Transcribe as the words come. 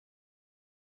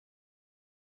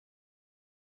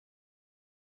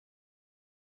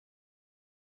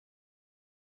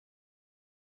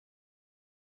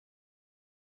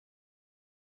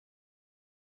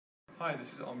Hi,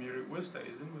 this is Almira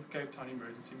Oosthuizen with Cape Town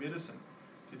Emergency Medicine.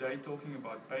 Today talking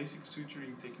about basic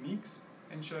suturing techniques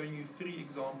and showing you 3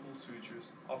 example sutures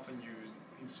often used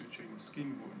in suturing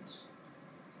skin wounds.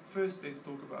 First, let's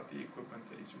talk about the equipment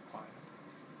that is required.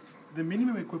 The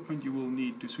minimum equipment you will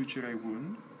need to suture a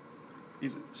wound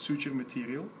is suture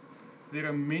material. There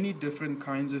are many different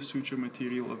kinds of suture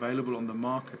material available on the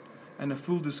market, and a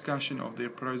full discussion of their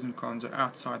pros and cons are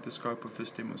outside the scope of this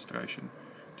demonstration.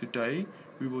 Today,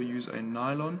 we will use a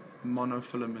nylon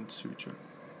monofilament suture.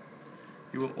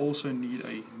 You will also need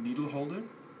a needle holder,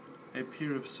 a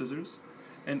pair of scissors,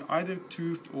 and either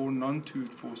toothed or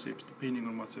non-toothed forceps depending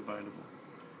on what's available.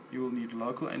 You will need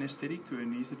local anesthetic to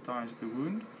anesthetize the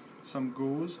wound, some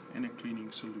gauze, and a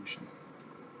cleaning solution.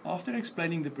 After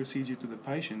explaining the procedure to the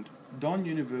patient, don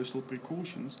universal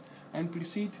precautions and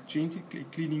proceed to gently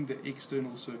cleaning the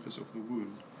external surface of the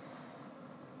wound.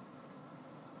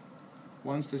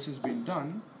 Once this has been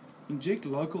done, inject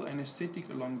local anesthetic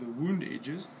along the wound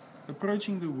edges,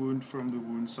 approaching the wound from the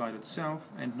wound side itself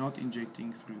and not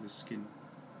injecting through the skin.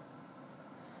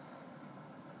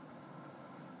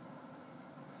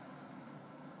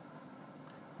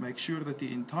 Make sure that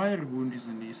the entire wound is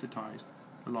anesthetized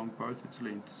along both its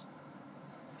lengths,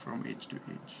 from edge to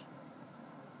edge.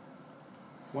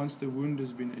 Once the wound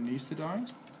has been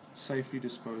anesthetized, safely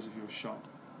dispose of your sharp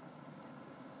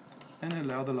and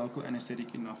allow the local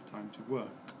anesthetic enough time to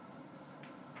work.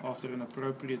 After an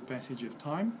appropriate passage of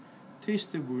time,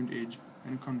 test the wound edge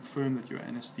and confirm that your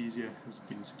anesthesia has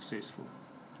been successful.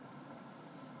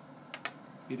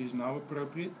 It is now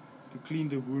appropriate to clean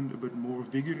the wound a bit more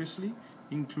vigorously,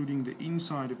 including the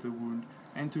inside of the wound,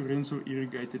 and to rinse or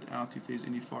irrigate it out if there is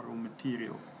any foreign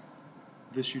material.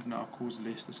 This should now cause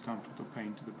less discomfort or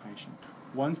pain to the patient.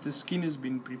 Once the skin has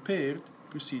been prepared,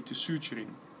 proceed to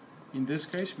suturing. In this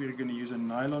case, we are going to use a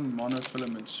nylon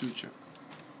monofilament suture.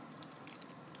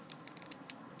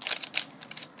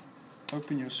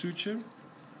 Open your suture,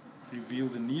 reveal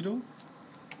the needle,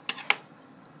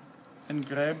 and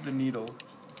grab the needle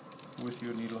with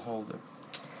your needle holder.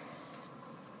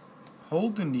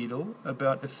 Hold the needle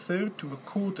about 1/3 to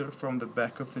 1/4 from the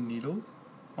back of the needle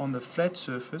on the flat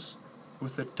surface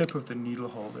with the tip of the needle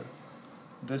holder.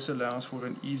 This allows for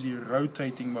an easy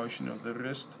rotating motion of the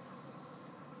wrist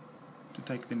to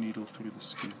take the needle through the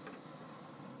skin.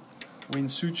 When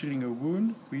suturing a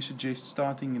wound, we suggest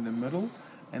starting in the middle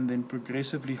and then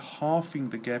progressively halving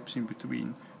the gaps in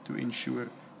between to ensure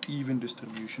even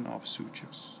distribution of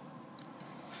sutures.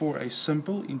 For a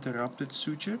simple interrupted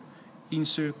suture,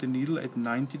 insert the needle at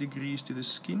 90 degrees to the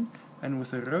skin, and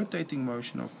with a rotating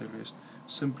motion of the wrist,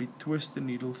 simply twist the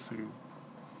needle through.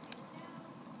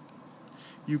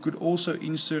 You could also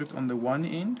insert on the one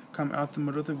end, come out the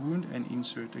middle of the wound, and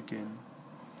insert again.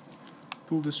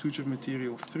 Pull the suture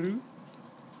material through,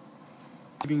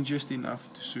 leaving just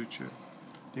enough to suture.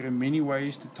 There are many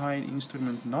ways to tie an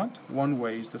instrument knot. One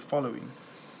way is the following.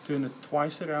 Turn it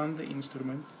twice around the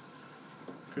instrument,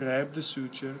 grab the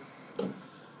suture,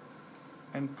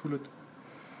 and pull it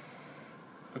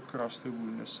across the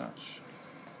wound as such.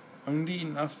 Only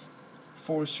enough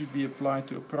force should be applied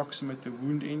to approximate the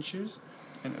wound inches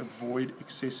and avoid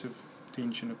excessive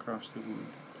tension across the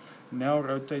wound. Now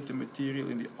rotate the material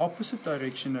in the opposite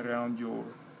direction around your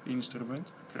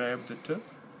instrument, grab the tip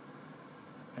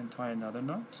and tie another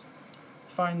knot.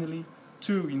 Finally,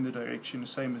 2 in the direction,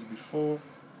 same as before,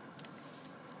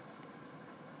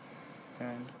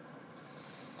 and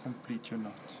complete your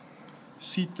knot.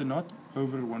 Seat the knot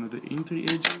over one of the entry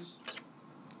edges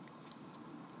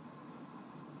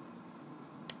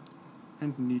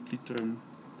and neatly trim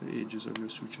the edges of your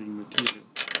suturing material.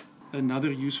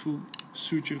 Another useful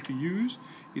suture to use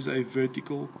is a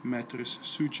vertical mattress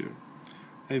suture.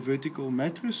 A vertical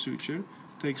mattress suture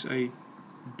takes a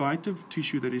bite of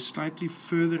tissue that is slightly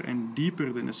further and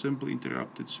deeper than a simple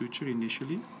interrupted suture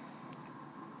initially,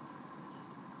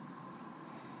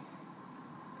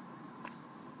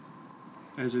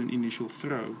 as an initial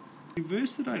throw.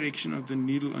 Reverse the direction of the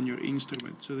needle on your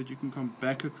instrument so that you can come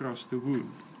back across the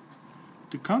wound.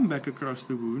 To come back across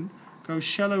the wound, go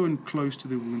shallow and close to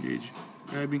the wound edge,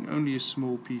 grabbing only a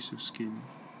small piece of skin.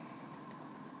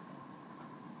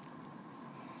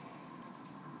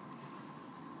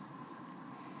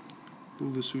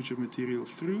 Pull the suture material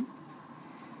through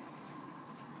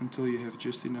until you have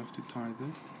just enough to tie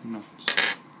the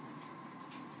knots.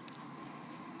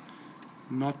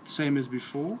 Knot same as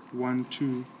before, 1,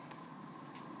 2,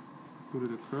 put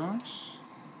it across,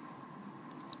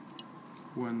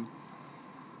 1,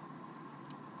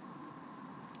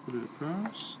 put it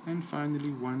across, and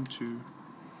finally 1, 2,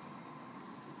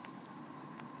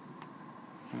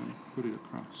 and put it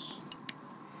across.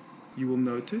 You will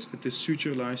notice that the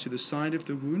suture lies to the side of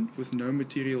the wound with no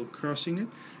material crossing it,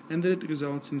 and that it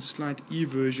results in slight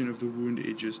eversion of the wound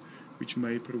edges, which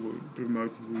may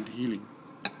promote wound healing.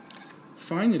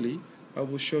 Finally, I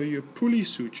will show you a pulley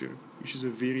suture, which is a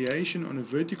variation on a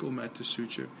vertical matter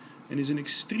suture and is an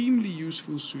extremely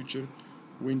useful suture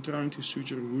when trying to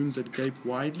suture wounds that gape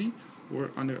widely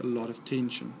or under a lot of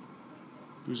tension.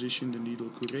 Position the needle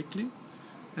correctly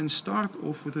and start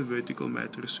off with a vertical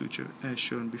matter suture as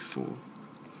shown before.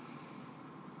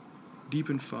 Deep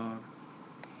and far,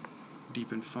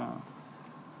 deep and far.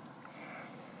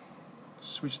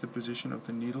 Switch the position of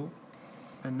the needle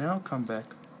and now come back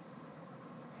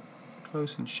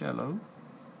close and shallow,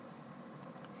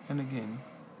 and again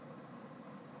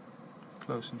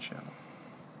close and shallow.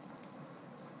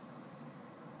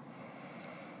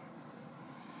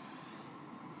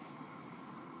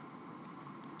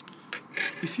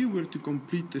 If you were to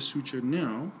complete the suture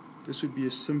now, this would be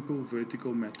a simple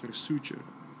vertical matter suture.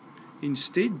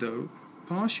 Instead though,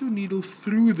 pass your needle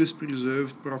through this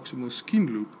preserved proximal skin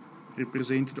loop,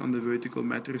 represented on the vertical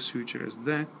matter suture as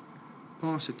that,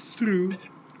 pass it through,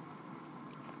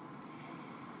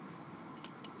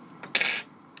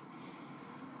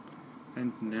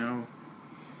 and now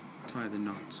tie the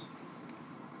knots.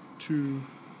 2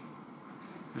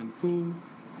 and pull,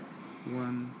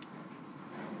 1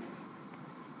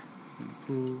 and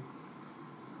pull,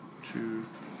 2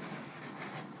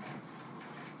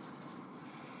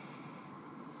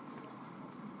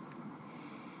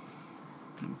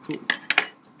 and pull.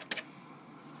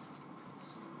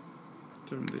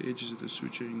 Trim the edges of the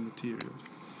suturing material.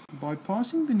 By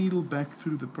passing the needle back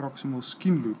through the proximal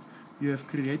skin loop, you have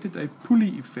created a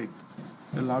pulley effect,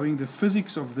 allowing the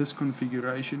physics of this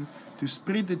configuration to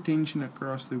spread the tension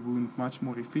across the wound much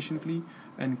more efficiently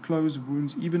and close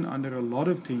wounds even under a lot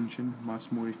of tension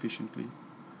much more efficiently.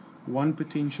 One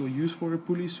potential use for a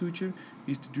pulley suture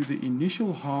is to do the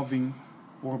initial halving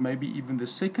or maybe even the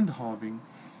second halving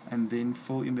and then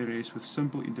fill in the rest with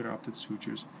simple interrupted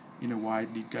sutures in a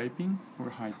widely gaping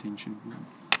or high tension wound.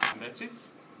 And that's it.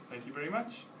 Thank you very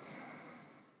much.